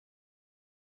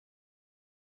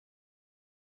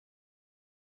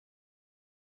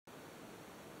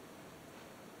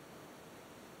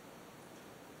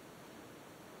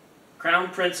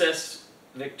Crown Princess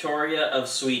Victoria of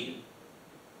Sweden.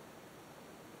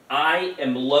 I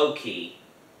am low-key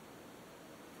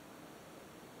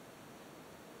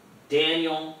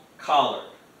Daniel Collard.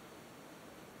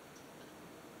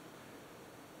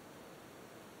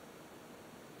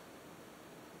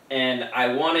 And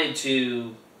I wanted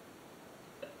to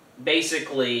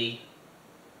basically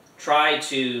try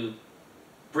to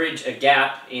bridge a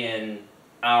gap in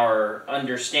our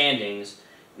understandings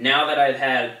now that I've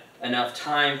had enough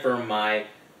time for my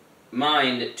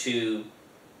mind to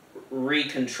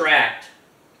recontract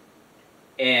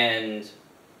and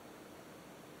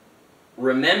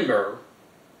remember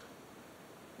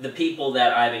the people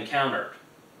that I've encountered.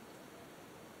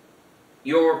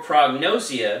 Your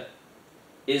prognosia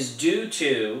is due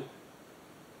to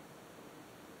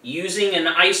using an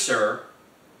Icer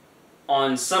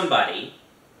on somebody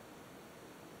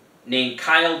named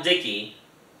Kyle Dickey,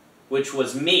 which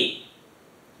was me,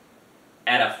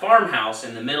 at a farmhouse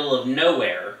in the middle of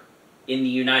nowhere in the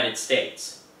United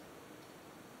States.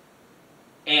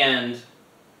 And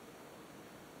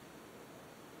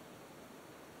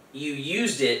you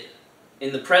used it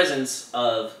in the presence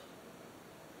of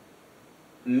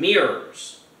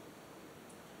mirrors.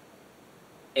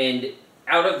 And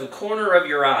out of the corner of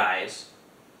your eyes,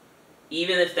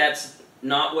 even if that's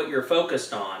not what you're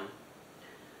focused on,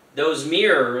 those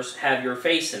mirrors have your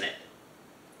face in it.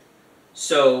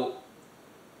 So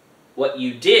what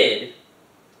you did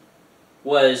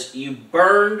was you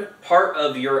burned part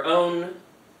of your own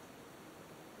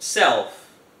self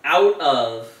out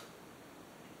of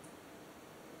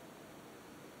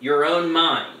your own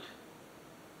mind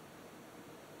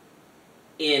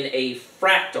in a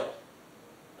fractal,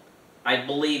 I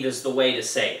believe is the way to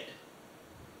say it.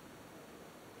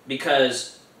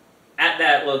 Because at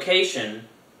that location,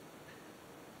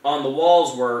 on the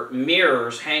walls were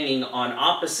mirrors hanging on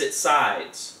opposite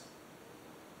sides.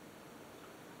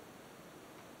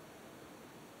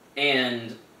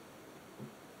 And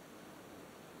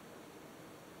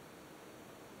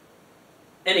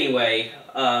anyway,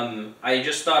 I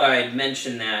just thought I'd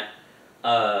mention that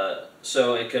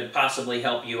so it could possibly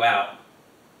help you out.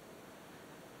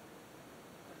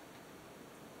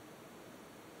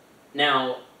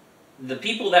 Now, the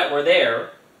people that were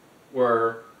there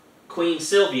were Queen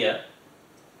Sylvia,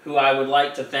 who I would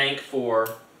like to thank for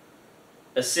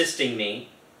assisting me.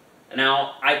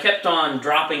 Now, I kept on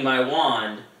dropping my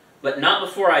wand, but not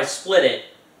before I split it,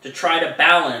 to try to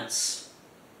balance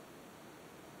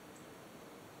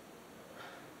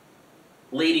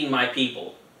leading my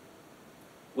people,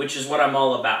 which is what I'm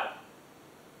all about.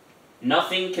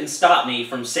 Nothing can stop me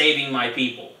from saving my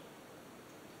people.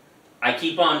 I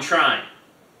keep on trying.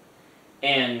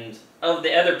 And of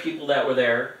the other people that were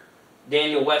there,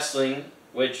 Daniel Westling,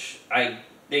 which I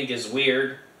think is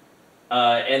weird,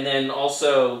 and then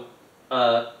also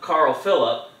Carl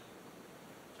Phillip,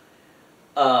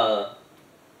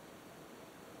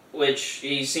 which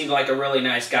he seemed like a really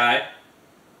nice guy.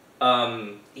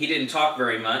 He didn't talk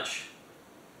very much,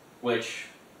 which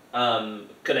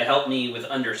could have helped me with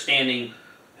understanding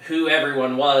who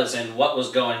everyone was and what was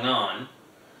going on,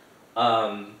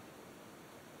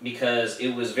 because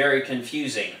it was very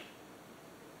confusing.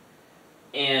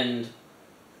 And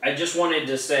I just wanted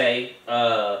to say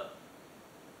that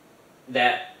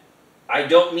I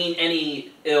don't mean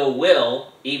any ill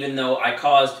will, even though I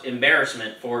caused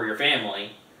embarrassment for your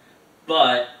family,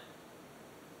 but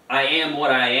I am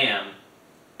what I am,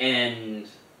 and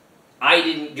I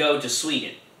didn't go to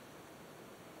Sweden,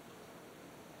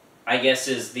 I guess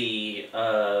is the,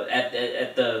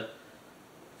 at the,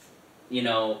 you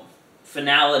know,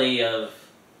 finality of,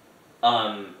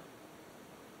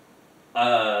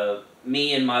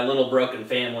 me and my little broken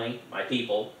family, my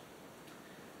people,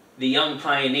 the young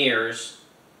pioneers,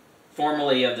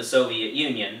 formerly of the Soviet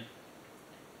Union,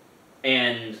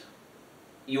 and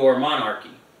your monarchy.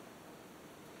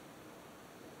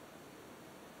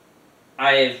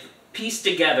 I've pieced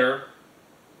together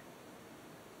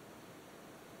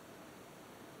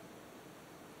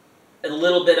a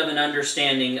little bit of an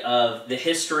understanding of the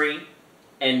history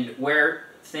and where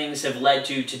things have led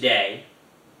to today,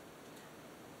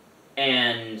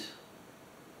 and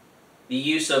the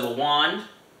use of a wand,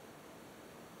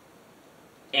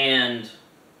 and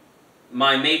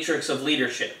my matrix of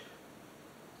leadership.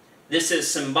 This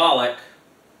is symbolic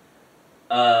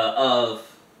of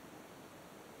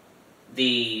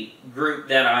the group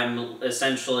that I'm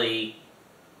essentially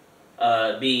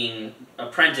being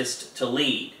apprenticed to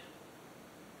lead.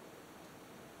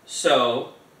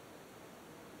 So,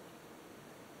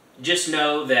 just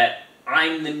know that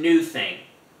I'm the new thing.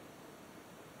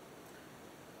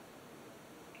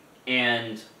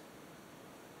 And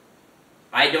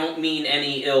I don't mean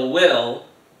any ill will,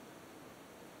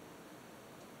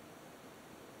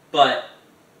 but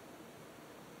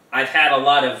I've had a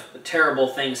lot of terrible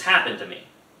things happen to me.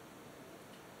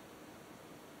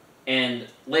 And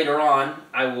later on,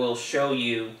 I will show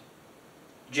you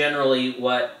generally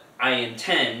what I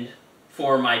intend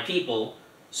for my people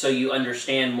so you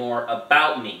understand more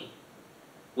about me,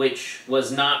 which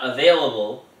was not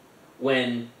available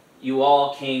when you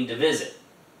all came to visit.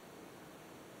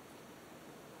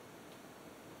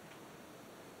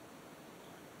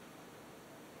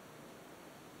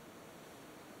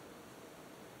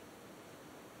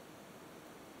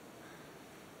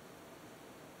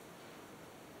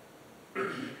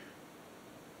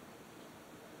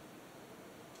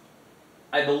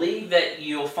 I believe that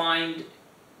you'll find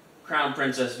Crown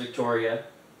Princess Victoria,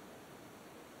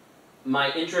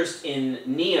 my interest in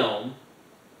Neome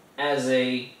as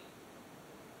a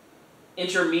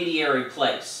intermediary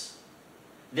place.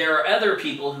 There are other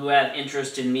people who have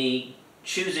interest in me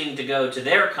choosing to go to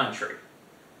their country.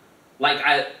 Like,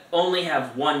 I only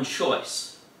have one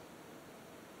choice.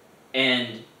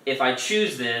 And if I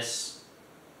choose this,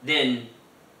 then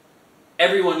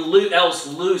everyone else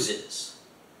loses.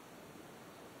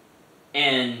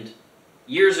 And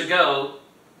years ago,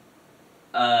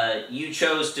 you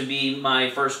chose to be my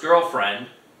first girlfriend,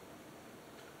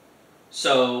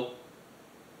 so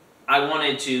I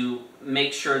wanted to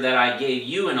make sure that I gave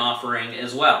you an offering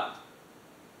as well.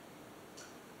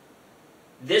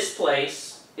 This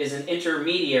place is an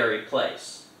intermediary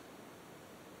place.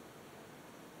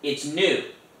 It's new.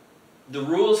 The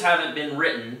rules haven't been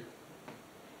written,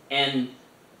 and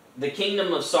the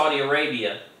Kingdom of Saudi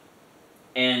Arabia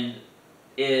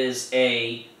is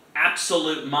a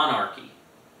absolute monarchy.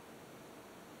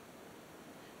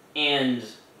 And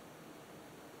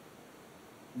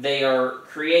they are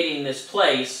creating this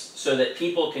place so that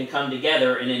people can come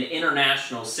together in an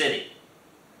international city.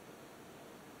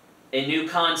 A new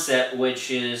concept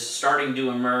which is starting to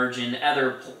emerge in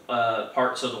other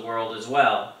parts of the world as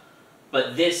well.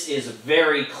 But this is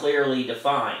very clearly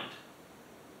defined,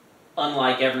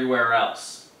 unlike everywhere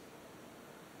else.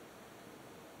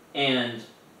 And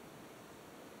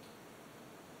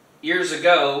years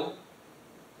ago,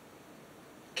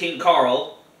 King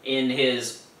Carl, in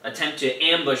his attempt to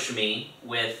ambush me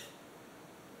with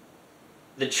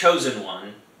the Chosen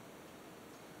One,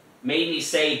 made me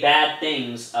say bad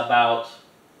things about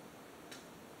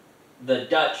the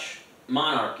Dutch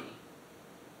monarchy.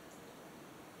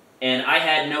 And I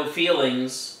had no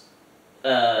feelings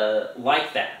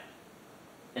like that.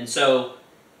 And so,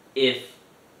 if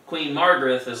Queen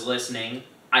Margaret is listening,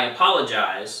 I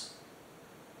apologize,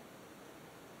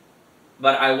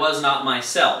 but I was not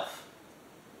myself.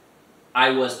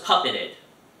 I was puppeted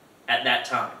at that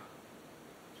time.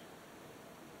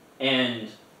 And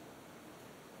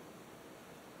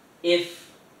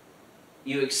if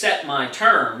you accept my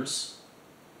terms,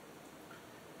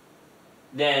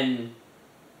 then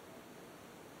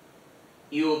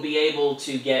you will be able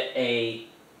to get a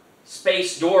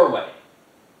space doorway.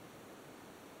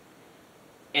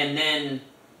 And then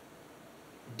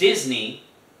Disney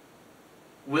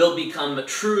will become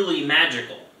truly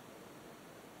magical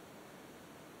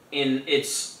in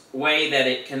its way that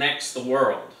it connects the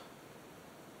world.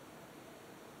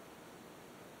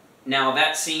 Now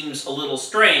that seems a little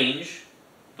strange,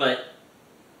 but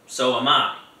so am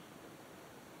I.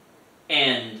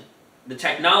 And the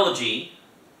technology,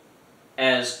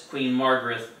 as Queen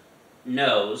Margaret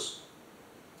knows,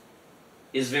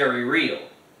 is very real.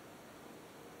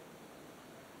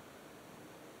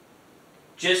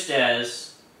 Just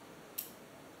as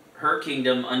her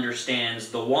kingdom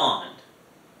understands the wand.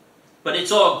 But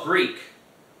it's all Greek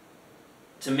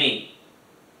to me.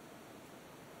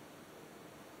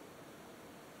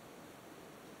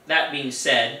 That being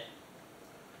said,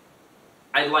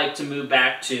 I'd like to move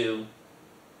back to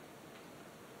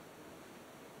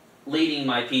leading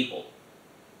my people.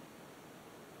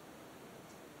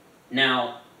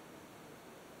 Now,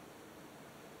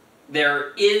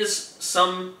 there is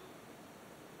some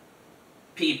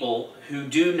people who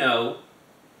do know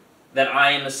that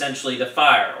I am essentially the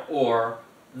fire, or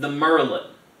the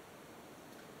Merlin.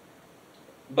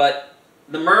 But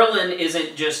the Merlin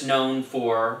isn't just known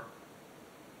for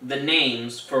the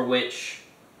names for which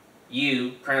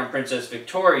you, Crown Princess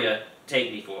Victoria,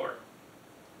 take me for.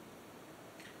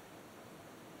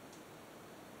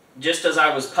 Just as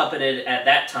I was puppeted at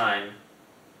that time,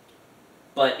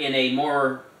 but in a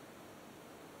more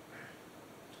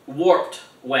warped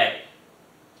way,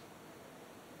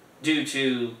 due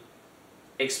to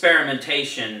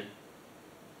experimentation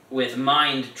with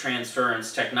mind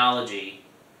transference technology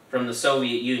from the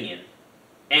Soviet Union.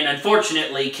 And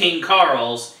unfortunately, King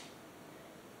Carl's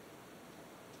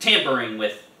tampering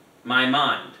with my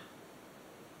mind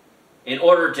in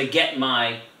order to get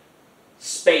my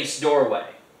space doorway.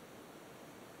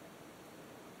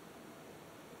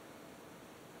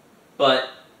 But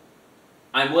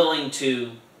I'm willing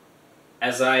to,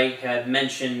 as I have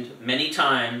mentioned many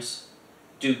times,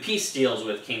 do peace deals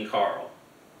with King Carl.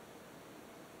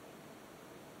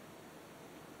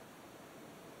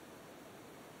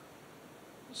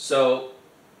 So,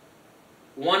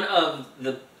 one of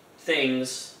the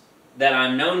things that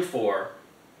I'm known for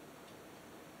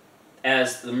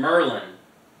as the Merlin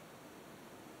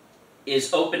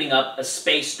is opening up a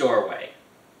space doorway,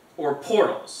 or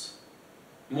portals.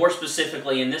 More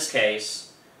specifically in this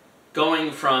case,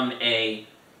 going from a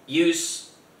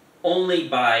use only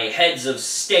by heads of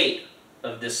state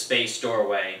of this space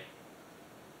doorway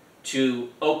to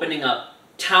opening up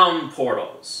town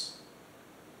portals.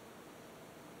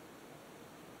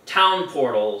 Town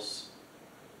portals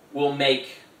will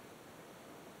make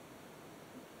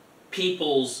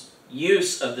people's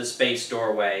use of the space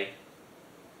doorway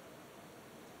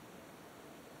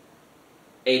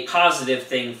a positive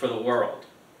thing for the world.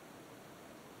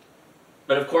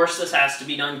 But of course this has to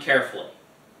be done carefully.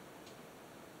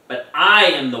 But I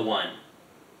am the one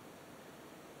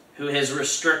who has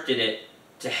restricted it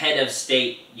to head of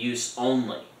state use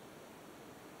only.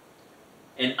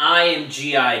 And I am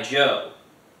G.I. Joe.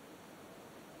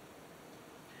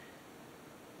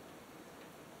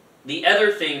 The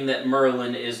other thing that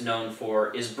Merlin is known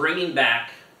for is bringing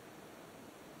back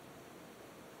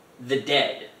the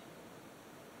dead.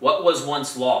 What was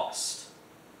once lost,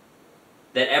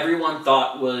 that everyone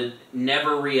thought would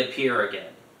never reappear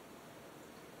again.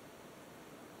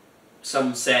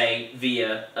 Some say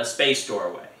via a space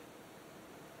doorway.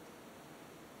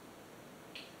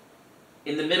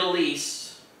 In the Middle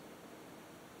East,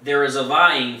 there is a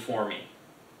vying for me.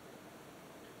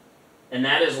 And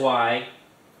that is why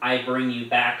I bring you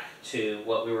back to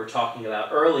what we were talking about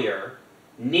earlier,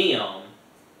 Neom,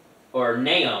 or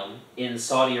Neom in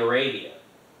Saudi Arabia.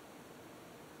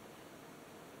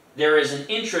 There is an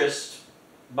interest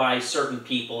by certain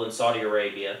people in Saudi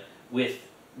Arabia with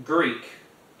Greek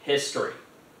history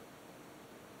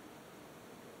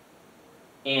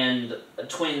and a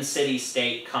twin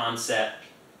city-state concept,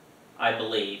 I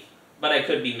believe, but I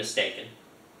could be mistaken.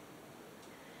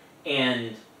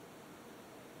 And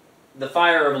the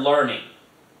fire of learning,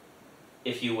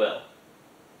 if you will,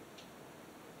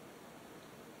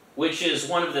 which is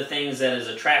one of the things that has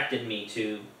attracted me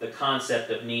to the concept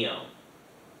of Neom.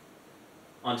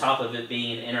 On top of it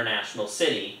being an international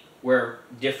city where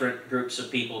different groups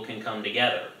of people can come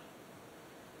together.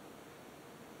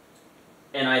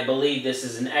 And I believe this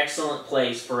is an excellent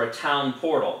place for a town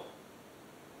portal.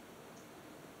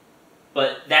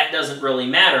 But that doesn't really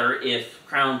matter if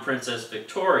Crown Princess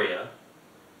Victoria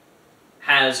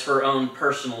has her own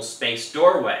personal space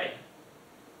doorway.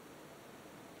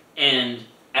 And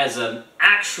as an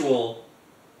actual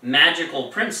magical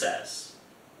princess,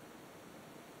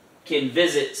 can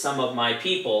visit some of my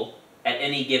people at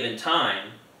any given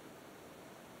time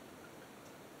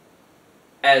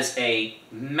as an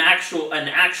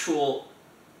actual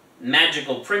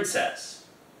magical princess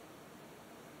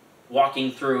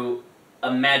walking through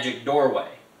a magic doorway.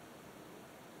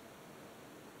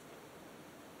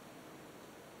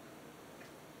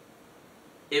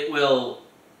 It will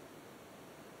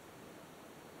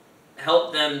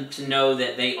help them to know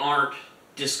that they aren't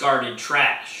discarded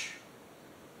trash.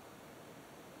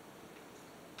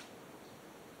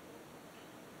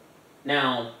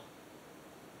 Now,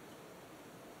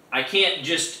 I can't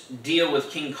just deal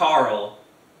with King Carl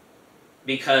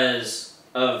because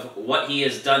of what he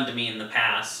has done to me in the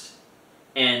past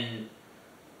and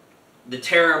the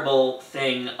terrible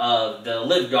thing of the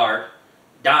Livgardt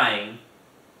dying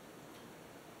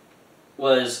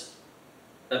was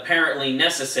apparently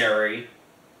necessary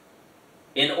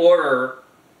in order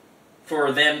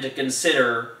for them to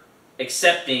consider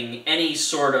accepting any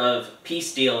sort of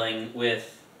peace dealing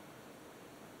with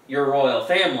your royal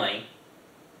family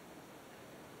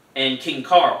and King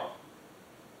Carl.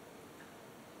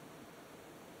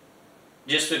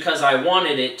 Just because I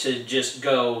wanted it to just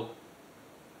go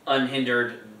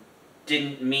unhindered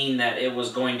didn't mean that it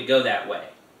was going to go that way.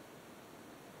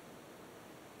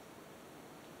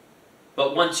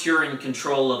 But once you're in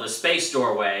control of a space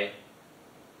doorway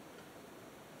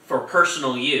for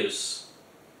personal use,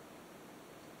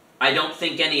 I don't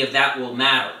think any of that will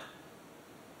matter.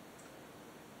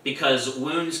 Because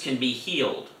wounds can be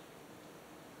healed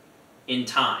in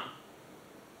time.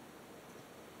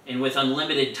 and with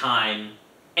unlimited time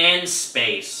and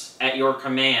space at your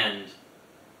command,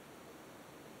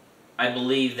 I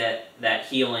believe that that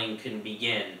healing can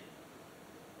begin,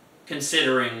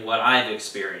 considering what I've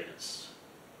experienced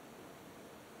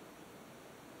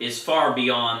is far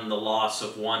beyond the loss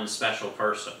of one special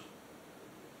person.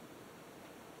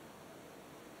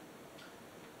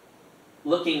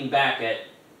 Looking back at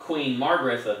Queen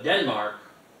Margaret of Denmark,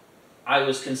 I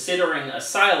was considering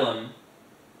asylum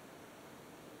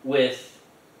with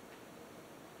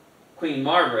Queen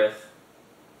Margaret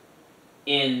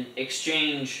in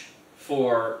exchange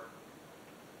for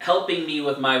helping me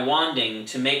with my wanding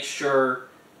to make sure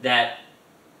that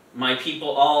my people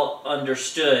all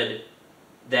understood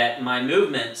that my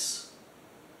movements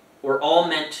were all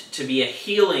meant to be a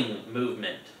healing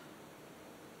movement.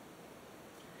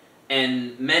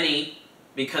 And many,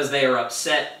 because they are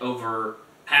upset over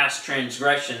past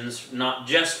transgressions, not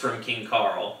just from King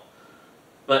Carl,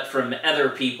 but from other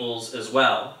peoples as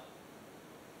well,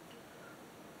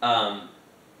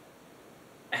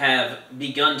 have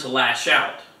begun to lash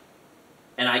out.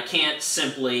 And I can't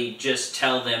simply just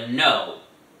tell them no,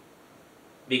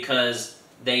 because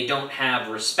they don't have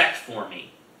respect for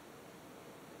me.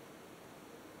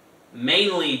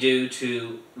 Mainly due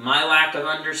to my lack of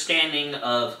understanding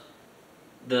of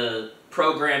the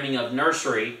programming of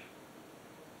nursery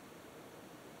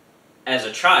as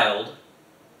a child,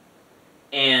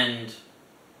 and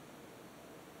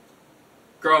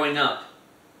growing up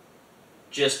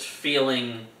just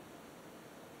feeling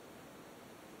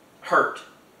hurt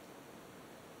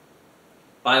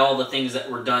by all the things that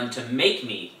were done to make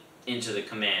me into the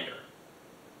commander,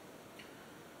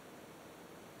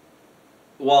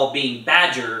 while being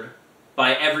badgered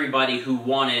by everybody who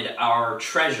wanted our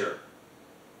treasure.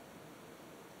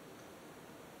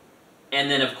 And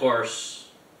then, of course,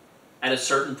 at a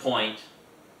certain point,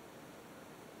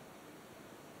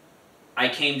 I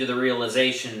came to the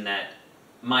realization that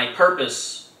my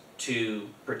purpose to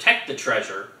protect the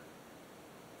treasure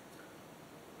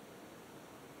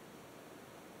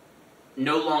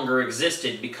no longer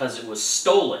existed because it was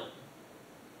stolen,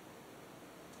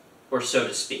 or so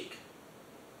to speak.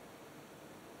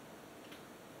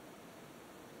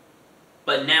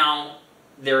 But now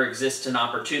there exists an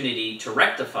opportunity to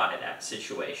rectify that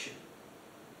situation.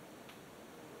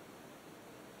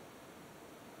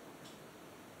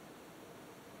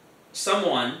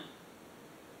 Someone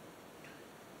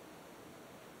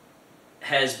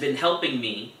has been helping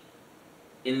me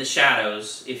in the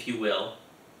shadows, if you will,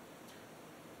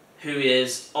 who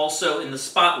is also in the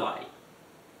spotlight.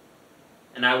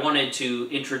 And I wanted to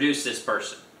introduce this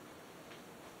person.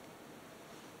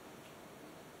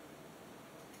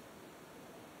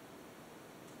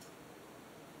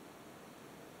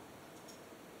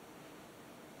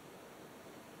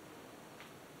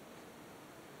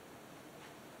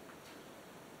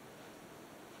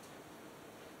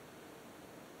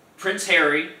 Prince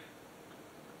Harry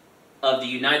of the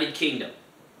United Kingdom,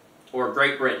 or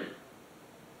Great Britain.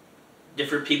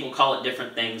 Different people call it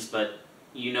different things, but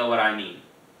you know what I mean.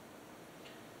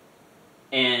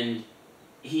 And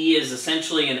he is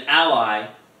essentially an ally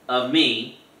of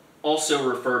me, also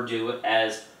referred to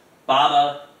as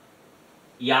Baba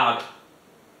Yaga.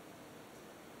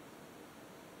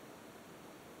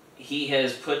 He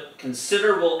has put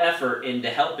considerable effort into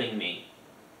helping me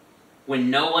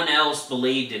when no one else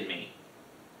believed in me,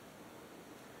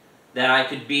 that I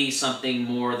could be something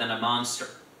more than a monster.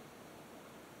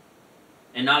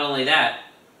 And not only that,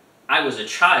 I was a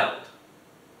child.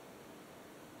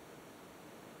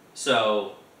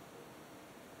 So,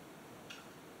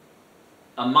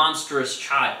 a monstrous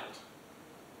child.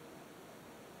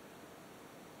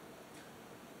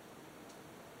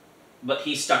 But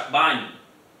he stuck by me.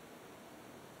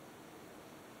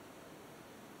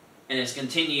 And has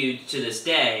continued to this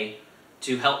day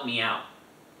to help me out.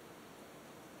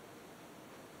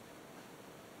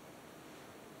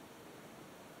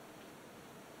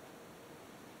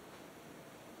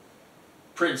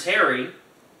 Prince Harry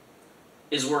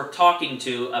is worth talking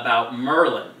to about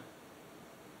Merlin,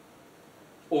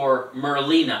 or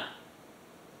Merlina,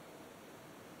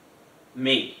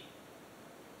 me.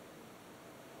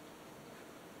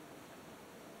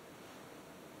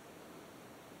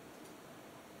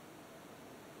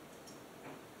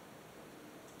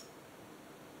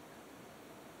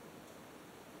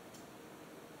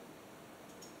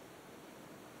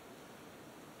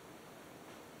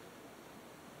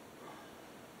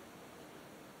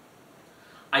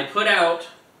 I put out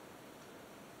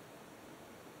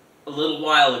a little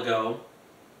while ago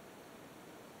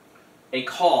a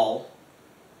call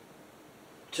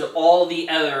to all the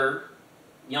other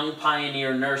young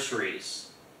pioneer nurseries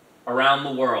around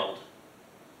the world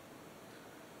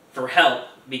for help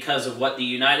because of what the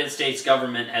United States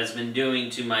government has been doing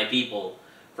to my people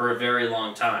for a very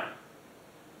long time.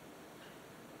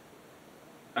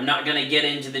 I'm not going to get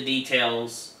into the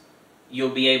details. You'll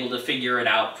be able to figure it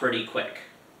out pretty quick.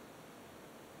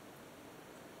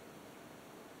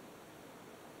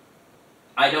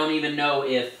 I don't even know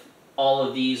if all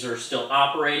of these are still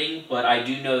operating, but I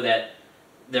do know that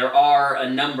there are a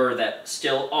number that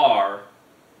still are,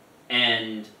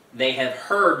 and they have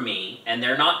heard me, and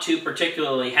they're not too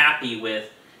particularly happy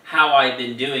with how I've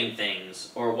been doing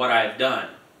things or what I've done.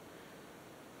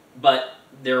 But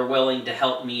they're willing to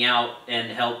help me out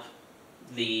and help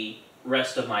the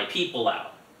rest of my people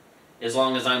out, as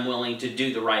long as I'm willing to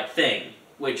do the right thing,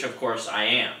 which of course I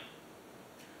am.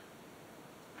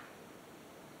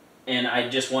 And I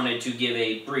just wanted to give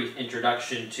a brief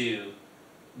introduction to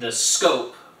the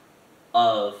scope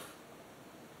of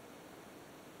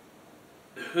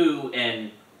who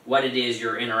and what it is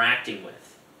you're interacting with.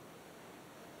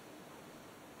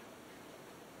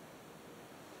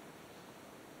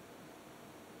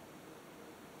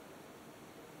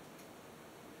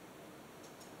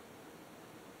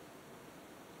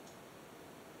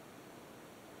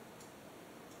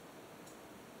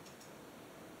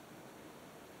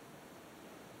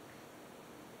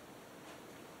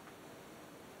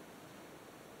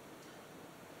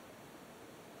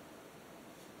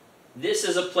 This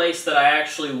is a place that I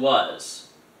actually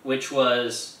was, which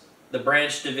was the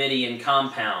Branch Davidian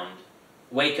compound,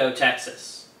 Waco,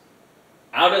 Texas.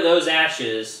 Out of those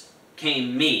ashes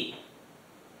came me.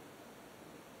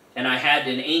 And I had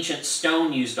an ancient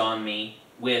stone used on me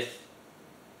with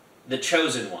the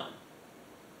Chosen One.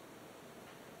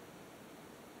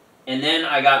 And then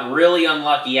I got really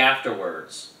unlucky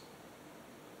afterwards.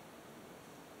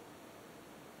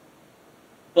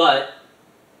 But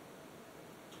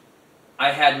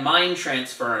I had mind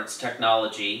transference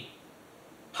technology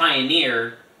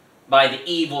pioneered by the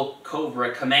evil Cobra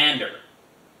commander,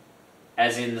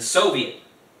 as in the Soviet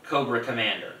Cobra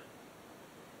commander.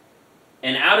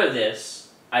 And out of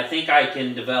this, I think I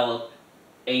can develop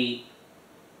a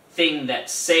thing that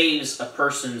saves a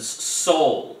person's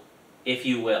soul, if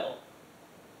you will.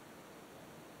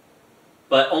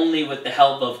 But only with the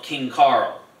help of King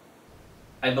Carl.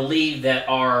 I believe that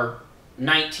our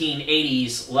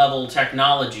 1980s level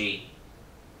technology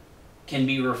can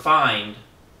be refined,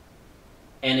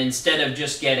 and instead of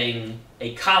just getting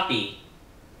a copy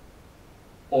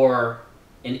or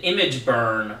an image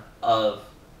burn of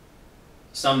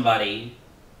somebody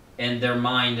and their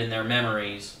mind and their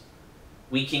memories,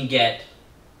 we can get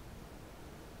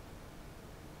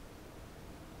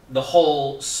the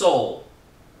whole soul.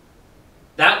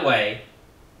 That way,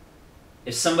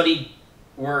 if somebody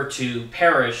were to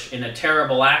perish in a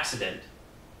terrible accident,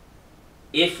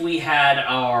 if we had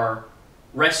our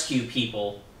rescue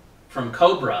people from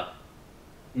Cobra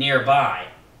nearby,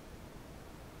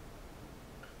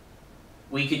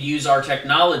 we could use our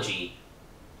technology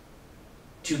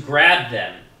to grab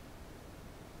them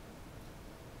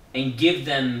and give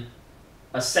them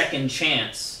a second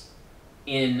chance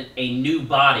in a new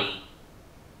body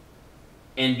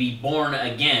and be born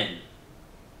again.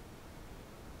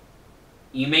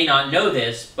 You may not know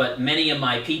this, but many of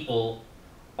my people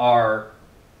are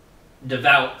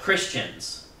devout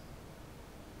Christians.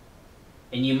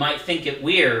 And you might think it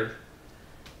weird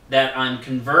that I'm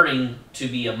converting to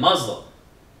be a Muslim.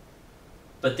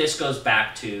 But this goes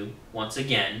back to, once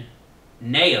again,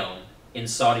 Neom in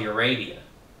Saudi Arabia.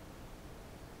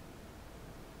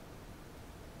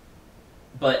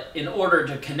 But in order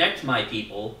to connect my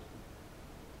people,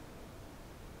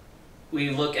 we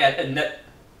look at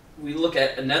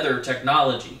another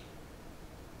technology.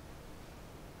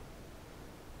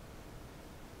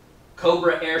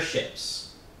 Cobra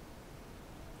airships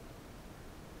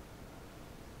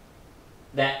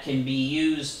that can be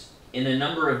used in a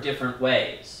number of different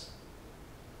ways.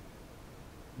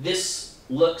 This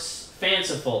looks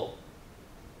fanciful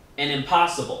and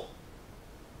impossible,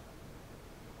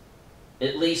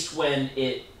 at least when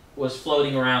it was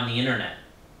floating around the internet.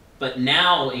 But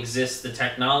now exists the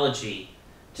technology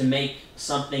to make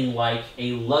something like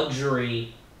a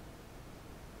luxury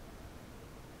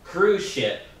cruise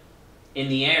ship in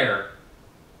the air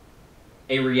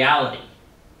a reality.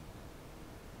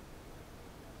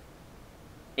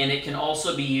 And it can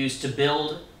also be used to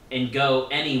build and go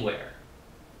anywhere,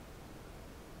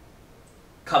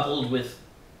 coupled with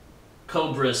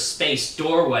Cobra's space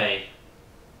doorway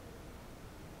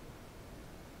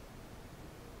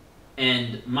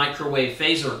and microwave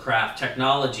phaser craft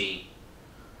technology.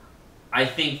 I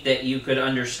think that you could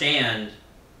understand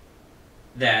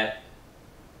that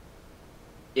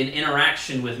an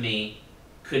interaction with me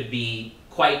could be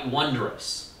quite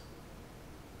wondrous.